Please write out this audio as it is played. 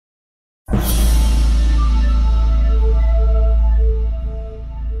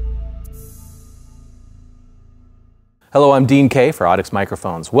Hello, I'm Dean Kay for Audix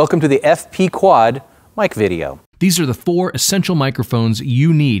Microphones. Welcome to the FP Quad mic video. These are the 4 essential microphones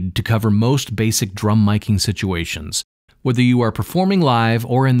you need to cover most basic drum miking situations, whether you are performing live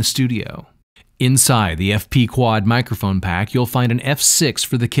or in the studio. Inside the FP Quad microphone pack, you'll find an F6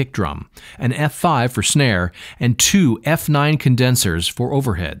 for the kick drum, an F5 for snare, and 2 F9 condensers for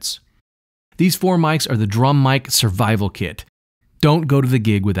overheads. These 4 mics are the drum mic survival kit. Don't go to the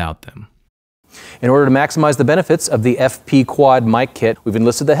gig without them. In order to maximize the benefits of the FP Quad mic kit, we've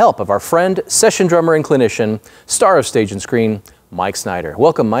enlisted the help of our friend, session drummer and clinician, star of stage and screen, Mike Snyder.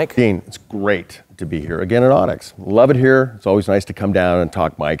 Welcome, Mike. Dean, it's great to be here again at Audix. Love it here. It's always nice to come down and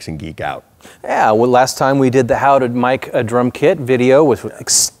talk mics and geek out. Yeah, well, last time we did the How to Mic a Drum Kit video with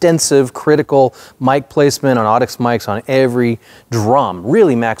extensive critical mic placement on Audix mics on every drum,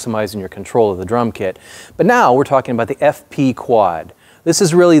 really maximizing your control of the drum kit. But now we're talking about the FP Quad. This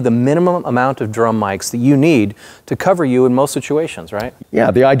is really the minimum amount of drum mics that you need to cover you in most situations, right? Yeah,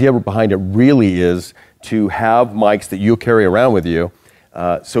 the idea behind it really is to have mics that you carry around with you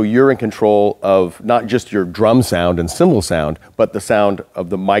so you're in control of not just your drum sound and cymbal sound, but the sound of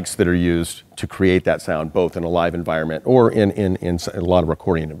the mics that are used to create that sound, both in a live environment or in a lot of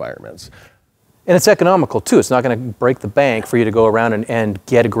recording environments. And it's economical too. It's not going to break the bank for you to go around and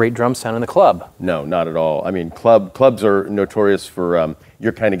get a great drum sound in the club. No, not at all. I mean, clubs are notorious for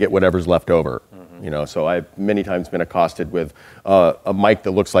you kind of get whatever's left over. You know, so I've many times been accosted with a mic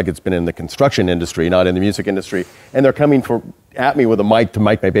that looks like it's been in the construction industry, not in the music industry, and they're coming at me with a mic to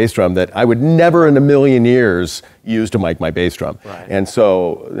mic my bass drum that I would never in a million years use to mic my bass drum. Right. And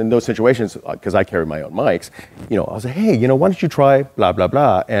so in those situations, because I carry my own mics, you know, I'll say, hey, you know, why don't you try blah, blah,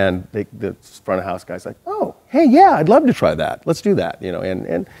 blah, and the front of house guy's like, oh, hey, yeah, I'd love to try that. Let's do that, you know,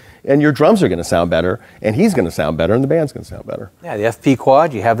 and your drums are going to sound better, and he's going to sound better, and the band's going to sound better. Yeah, the FP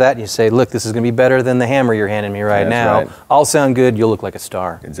Quad, you have that, and you say, look, this is going to be better than the hammer you're handing me right now. Right. I'll sound good, you'll look like a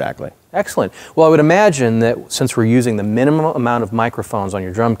star. Exactly. Excellent. Well, I would imagine that since we're using the minimum amount of microphones on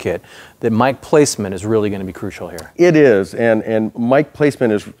your drum kit, that mic placement is really going to be crucial here. It is, and mic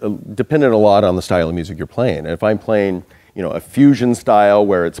placement is dependent a lot on the style of music you're playing. And if I'm playing, you know, a fusion style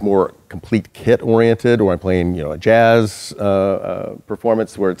where it's more complete kit oriented, or I'm playing, you know, a jazz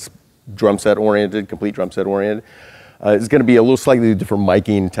performance where it's drum set oriented, complete drum set oriented, it's going to be a little slightly different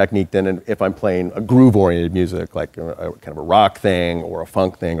miking technique than if I'm playing a groove oriented music, like kind of a rock thing or a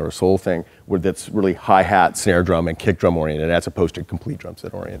funk thing or a soul thing, where that's really hi-hat, snare drum, and kick drum oriented, as opposed to complete drum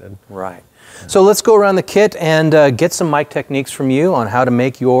set oriented. Right. So let's go around the kit and get some mic techniques from you on how to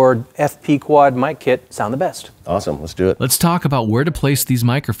make your FP Quad mic kit sound the best. Awesome, let's do it. Let's talk about where to place these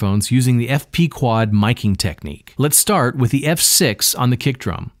microphones using the FP Quad miking technique. Let's start with the F6 on the kick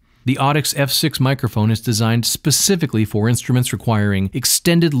drum. The Audix F6 microphone is designed specifically for instruments requiring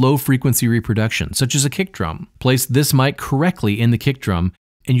extended low-frequency reproduction, such as a kick drum. Place this mic correctly in the kick drum,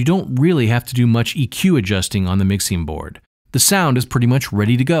 and you don't really have to do much EQ adjusting on the mixing board. The sound is pretty much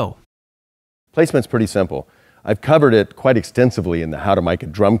ready to go. Placement's pretty simple. I've covered it quite extensively in the How to Mic a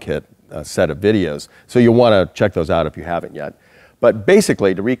Drum Kit set of videos, so you'll want to check those out if you haven't yet. But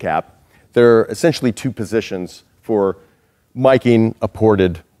basically, to recap, there are essentially 2 positions for miking a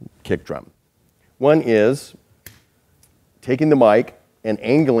ported kick drum. One is taking the mic and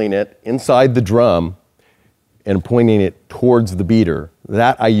angling it inside the drum and pointing it towards the beater.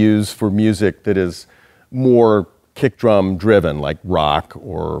 That I use for music that is more kick drum driven, like rock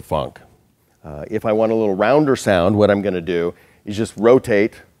or funk. If I want a little rounder sound, what I'm going to do is just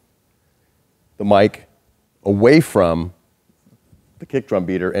rotate the mic away from the kick drum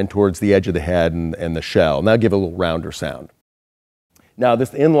beater and towards the edge of the head and the shell, and that'll give a little rounder sound. Now,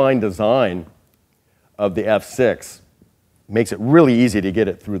 this inline design of the F6 makes it really easy to get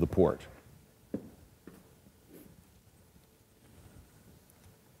it through the port.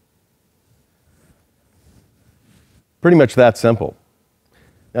 Pretty much that simple.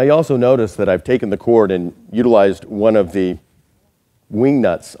 Now, you also notice that I've taken the cord and utilized one of the wing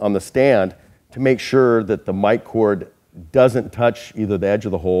nuts on the stand to make sure that the mic cord doesn't touch either the edge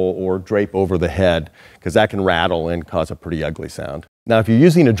of the hole or drape over the head, because that can rattle and cause a pretty ugly sound. Now, if you're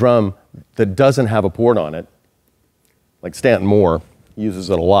using a drum that doesn't have a port on it, like Stanton Moore uses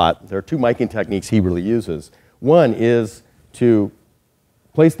it a lot, there are 2 miking techniques he really uses. One is to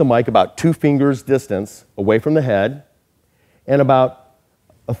place the mic about 2 fingers distance away from the head and about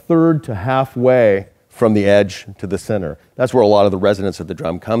 1/3 to halfway from the edge to the center. That's where a lot of the resonance of the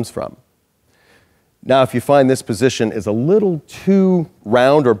drum comes from. Now, if you find this position is a little too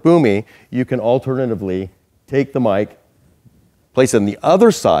round or boomy, you can alternatively take the mic Place it on the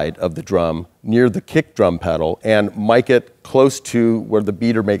other side of the drum near the kick drum pedal and mic it close to where the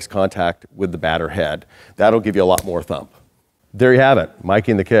beater makes contact with the batter head. That'll give you a lot more thump. There you have it,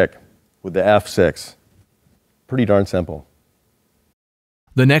 miking the kick with the F6. Pretty darn simple.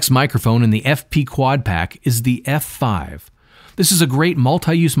 The next microphone in the FP Quad Pack is the F5. This is a great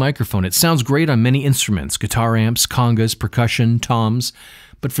multi-use microphone. It sounds great on many instruments, guitar amps, congas, percussion, toms,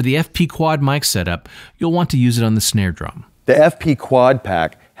 but for the FP Quad mic setup, you'll want to use it on the snare drum. The FP Quad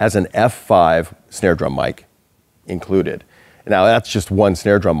Pack has an F5 snare drum mic included. Now that's just one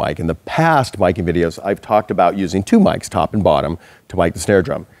snare drum mic. In the past miking videos, I've talked about using two mics, top and bottom, to mic the snare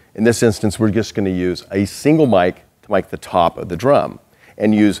drum. In this instance, we're just going to use a single mic to mic the top of the drum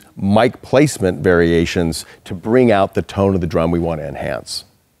and use mic placement variations to bring out the tone of the drum we want to enhance.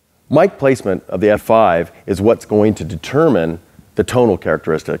 Mic placement of the F5 is what's going to determine the tonal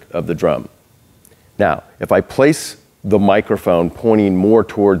characteristic of the drum. Now, if I place the microphone pointing more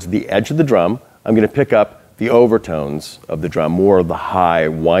towards the edge of the drum, I'm going to pick up the overtones of the drum, more of the high,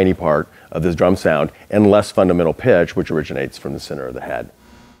 whiny part of this drum sound, and less fundamental pitch, which originates from the center of the head.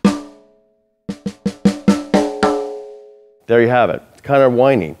 There you have it. It's kind of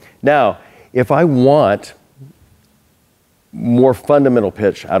whiny. Now, if I want more fundamental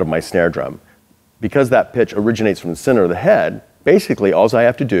pitch out of my snare drum, because that pitch originates from the center of the head, basically all I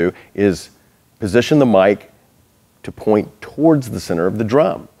have to do is position the mic to point towards the center of the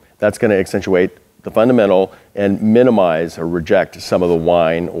drum. That's going to accentuate the fundamental and minimize or reject some of the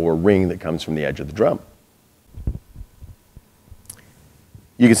whine or ring that comes from the edge of the drum.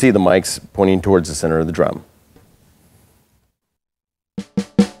 You can see the mic's pointing towards the center of the drum.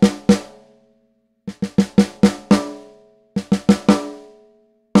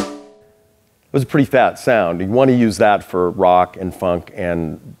 It was a pretty fat sound. You want to use that for rock and funk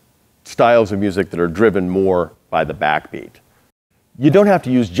and styles of music that are driven more by the backbeat. You don't have to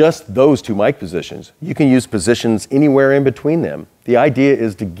use just those two mic positions. You can use positions anywhere in between them. The idea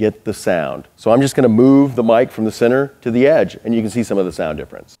is to get the sound. So I'm just going to move the mic from the center to the edge, and you can see some of the sound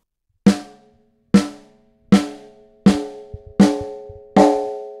difference.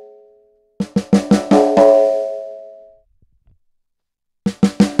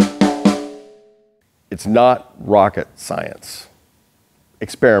 It's not rocket science.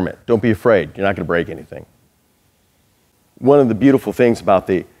 Experiment. Don't be afraid. You're not going to break anything. One of the beautiful things about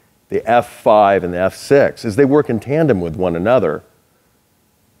the F5 and the F6 is they work in tandem with one another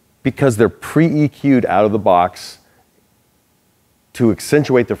because they're pre-EQ'd out of the box to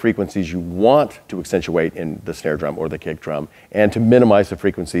accentuate the frequencies you want to accentuate in the snare drum or the kick drum and to minimize the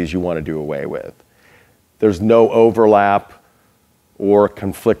frequencies you want to do away with. There's no overlap or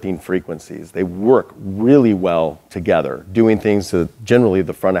conflicting frequencies. They work really well together, doing things that generally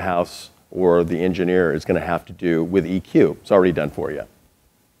the front of house or the engineer is going to have to do with EQ. It's already done for you.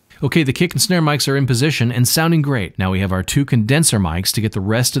 Okay, the kick and snare mics are in position and sounding great. Now we have our two condenser mics to get the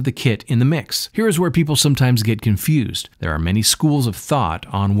rest of the kit in the mix. Here is where people sometimes get confused. There are many schools of thought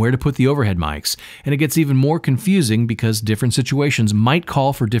on where to put the overhead mics, and it gets even more confusing because different situations might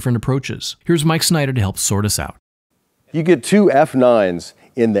call for different approaches. Here's Mike Snyder to help sort us out. You get two F9s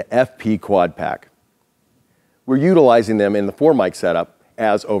in the FP Quad Pack. We're utilizing them in the 4-mic setup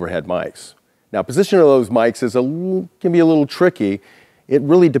as overhead mics. Now, position of those mics can be a little tricky. It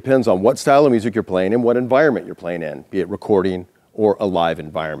really depends on what style of music you're playing and what environment you're playing in, be it recording or a live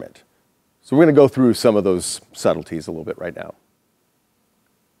environment. So we're going to go through some of those subtleties a little bit right now.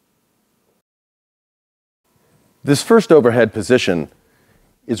 This first overhead position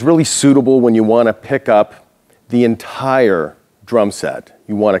is really suitable when you want to pick up the entire drum set.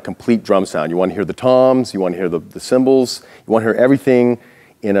 You want a complete drum sound. You want to hear the toms, you want to hear the cymbals, you want to hear everything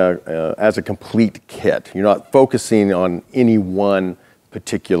in as a complete kit. You're not focusing on any one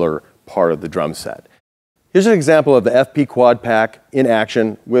particular part of the drum set. Here's an example of the FP Quad Pack in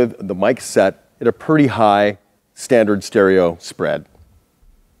action with the mic set at a pretty high standard stereo spread.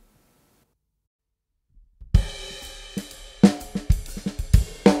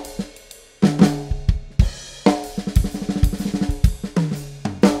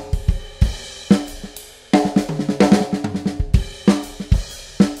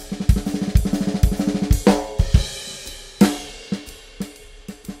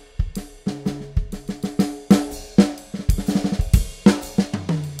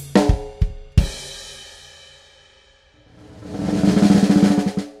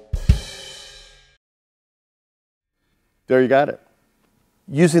 There you got it.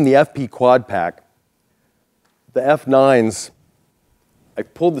 Using the FP Quad Pack, the F9s, I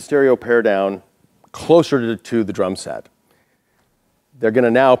pulled the stereo pair down closer to the drum set. They're going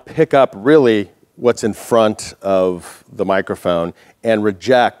to now pick up really what's in front of the microphone and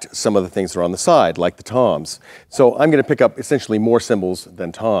reject some of the things that are on the side, like the toms. So I'm going to pick up essentially more cymbals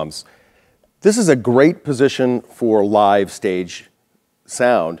than toms. This is a great position for live stage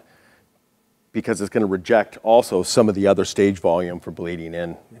sound because it's going to reject also some of the other stage volume for bleeding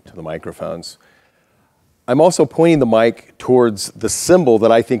in to the microphones. I'm also pointing the mic towards the cymbal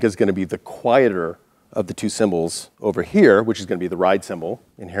that I think is going to be the quieter of the two cymbals over here, which is going to be the ride cymbal.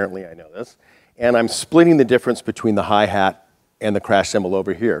 Inherently, I know this. And I'm splitting the difference between the hi-hat and the crash cymbal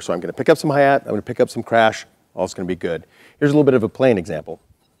over here. So I'm going to pick up some hi-hat, I'm going to pick up some crash, all is going to be good. Here's a little bit of a playing example.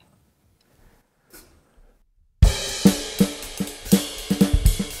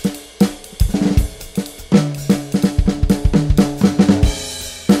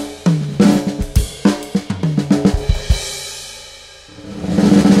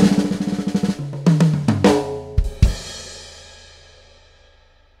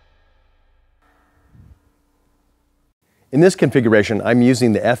 In this configuration, I'm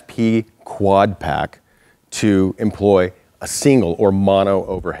using the FP quad pack to employ a single or mono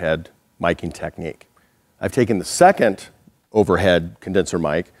overhead miking technique. I've taken the second overhead condenser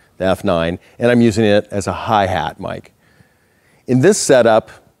mic, the F9, and I'm using it as a hi-hat mic. In this setup,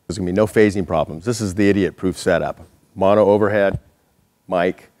 there's going to be no phasing problems. This is the idiot-proof setup. Mono overhead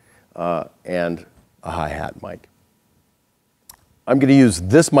mic and a hi-hat mic. I'm going to use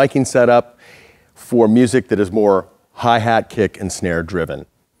this miking setup for music that is more hi-hat, kick, and snare driven.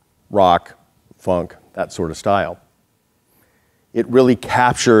 Rock, funk, that sort of style. It really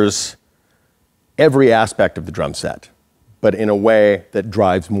captures every aspect of the drum set, but in a way that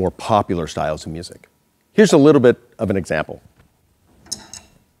drives more popular styles of music. Here's a little bit of an example.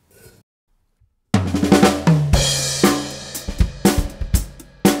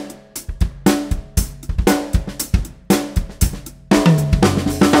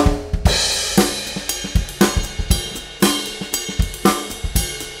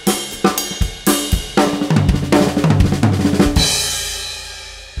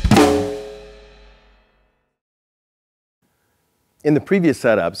 In the previous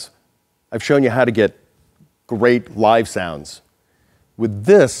setups, I've shown you how to get great live sounds. With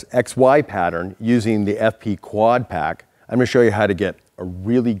this XY pattern, using the FP quad pack, I'm going to show you how to get a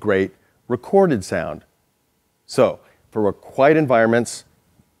really great recorded sound. So, for quiet environments,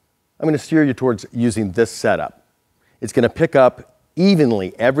 I'm going to steer you towards using this setup. It's going to pick up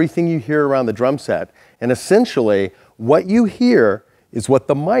evenly everything you hear around the drum set, and essentially, what you hear is what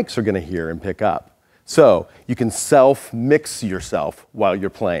the mics are going to hear and pick up. So you can self-mix yourself while you're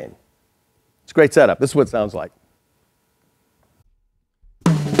playing. It's a great setup. This is what it sounds like.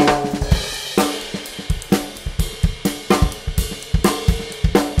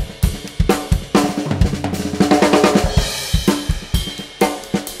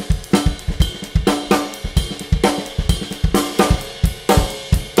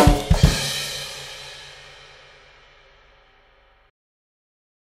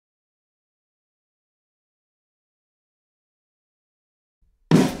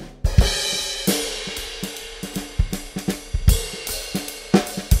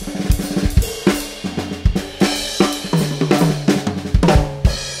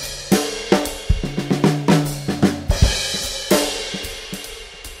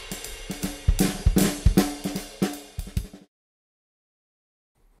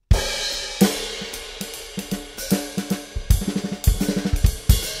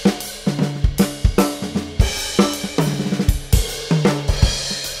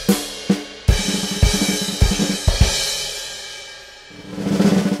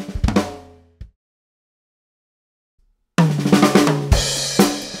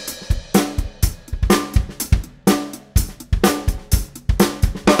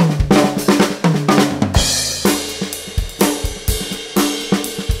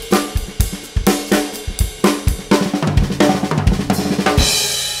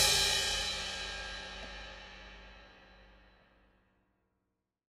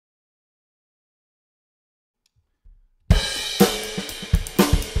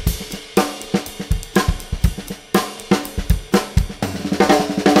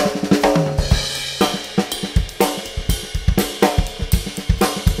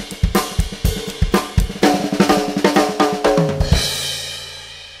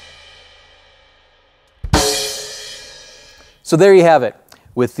 So there you have it.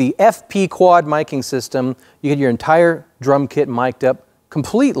 With the FP quad miking system, you get your entire drum kit mic'd up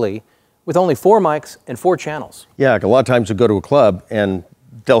completely with only 4 mics and 4 channels. Yeah, a lot of times you go to a club and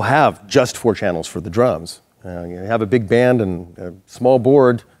they'll have just 4 channels for the drums. You have a big band and a small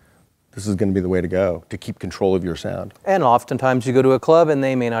board, this is going to be the way to go to keep control of your sound. And oftentimes you go to a club and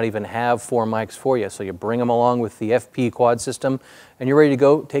they may not even have 4 mics for you. So you bring them along with the FP quad system and you're ready to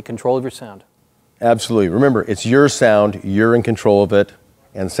go take control of your sound. Absolutely. Remember, it's your sound, you're in control of it,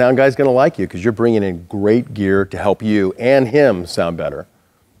 and the sound guy's going to like you because you're bringing in great gear to help you and him sound better.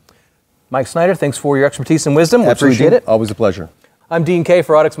 Mike Snyder, thanks for your expertise and wisdom. We Absolutely. appreciate it. Always a pleasure. I'm Dean Kay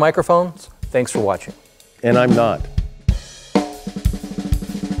for Audix Microphones. Thanks for watching. And I'm not.